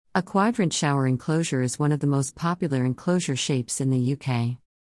A quadrant shower enclosure is one of the most popular enclosure shapes in the UK.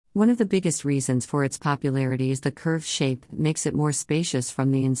 One of the biggest reasons for its popularity is the curved shape that makes it more spacious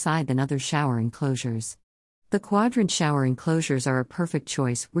from the inside than other shower enclosures. The quadrant shower enclosures are a perfect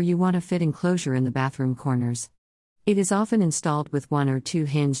choice where you want a fit enclosure in the bathroom corners. It is often installed with one or two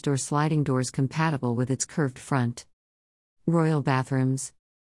hinged or sliding doors compatible with its curved front. Royal bathrooms.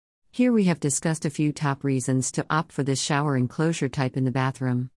 Here we have discussed a few top reasons to opt for this shower enclosure type in the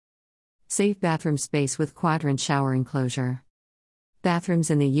bathroom. Safe bathroom space with quadrant shower enclosure. Bathrooms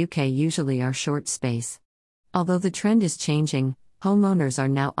in the UK usually are short space. Although the trend is changing, homeowners are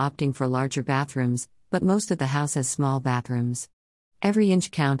now opting for larger bathrooms, but most of the house has small bathrooms. Every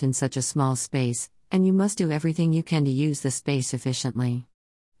inch counts in such a small space, and you must do everything you can to use the space efficiently.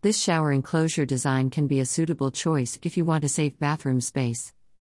 This shower enclosure design can be a suitable choice if you want a safe bathroom space.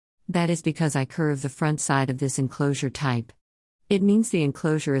 That is because I curve the front side of this enclosure type. It means the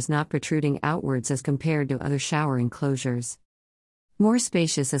enclosure is not protruding outwards as compared to other shower enclosures. More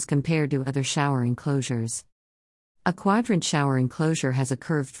spacious as compared to other shower enclosures. A quadrant shower enclosure has a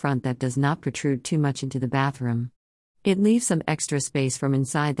curved front that does not protrude too much into the bathroom. It leaves some extra space from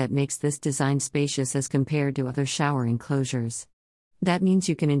inside that makes this design spacious as compared to other shower enclosures. That means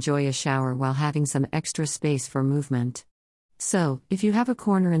you can enjoy a shower while having some extra space for movement. So, if you have a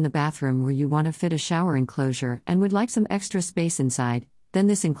corner in the bathroom where you want to fit a shower enclosure and would like some extra space inside, then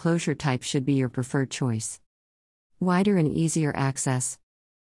this enclosure type should be your preferred choice. Wider and easier access.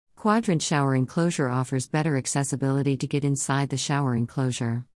 Quadrant shower enclosure offers better accessibility to get inside the shower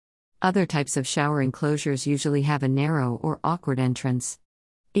enclosure. Other types of shower enclosures usually have a narrow or awkward entrance.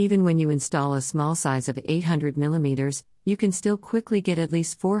 Even when you install a small size of 800 mm, you can still quickly get at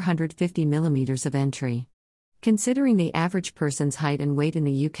least 450 mm of entry. Considering the average person's height and weight in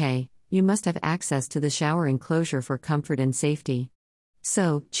the UK, you must have access to the shower enclosure for comfort and safety.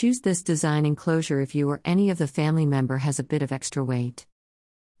 So, choose this design enclosure if you or any of the family member has a bit of extra weight.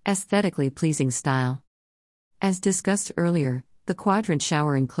 Aesthetically pleasing style. As discussed earlier, the quadrant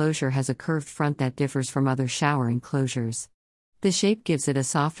shower enclosure has a curved front that differs from other shower enclosures. The shape gives it a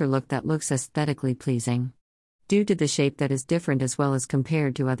softer look that looks aesthetically pleasing. Due to the shape that is different as well as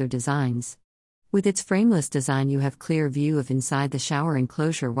compared to other designs. With its frameless design you have clear view of inside the shower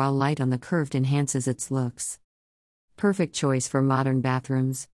enclosure while light on the curved enhances its looks. Perfect choice for modern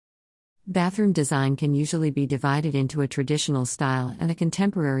bathrooms. Bathroom design can usually be divided into a traditional style and a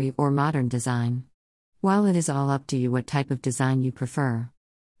contemporary or modern design. While it is all up to you what type of design you prefer.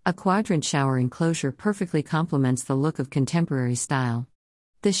 A quadrant shower enclosure perfectly complements the look of contemporary style.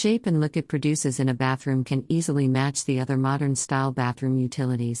 The shape and look it produces in a bathroom can easily match the other modern style bathroom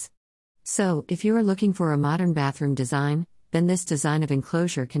utilities. So, if you are looking for a modern bathroom design, then this design of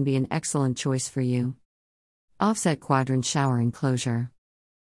enclosure can be an excellent choice for you. Offset quadrant shower enclosure.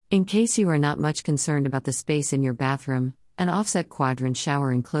 In case you are not much concerned about the space in your bathroom, an offset quadrant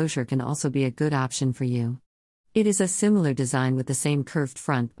shower enclosure can also be a good option for you. It is a similar design with the same curved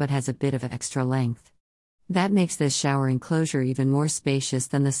front but has a bit of extra length. That makes this shower enclosure even more spacious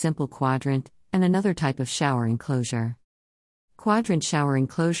than the simple quadrant and another type of shower enclosure. Quadrant shower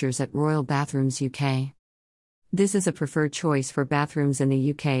enclosures at Royal Bathrooms UK. This is a preferred choice for bathrooms in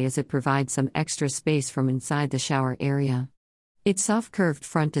the UK as it provides some extra space from inside the shower area. Its soft curved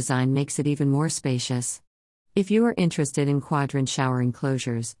front design makes it even more spacious. If you are interested in quadrant shower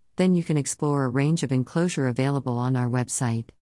enclosures, then you can explore a range of enclosure available on our website.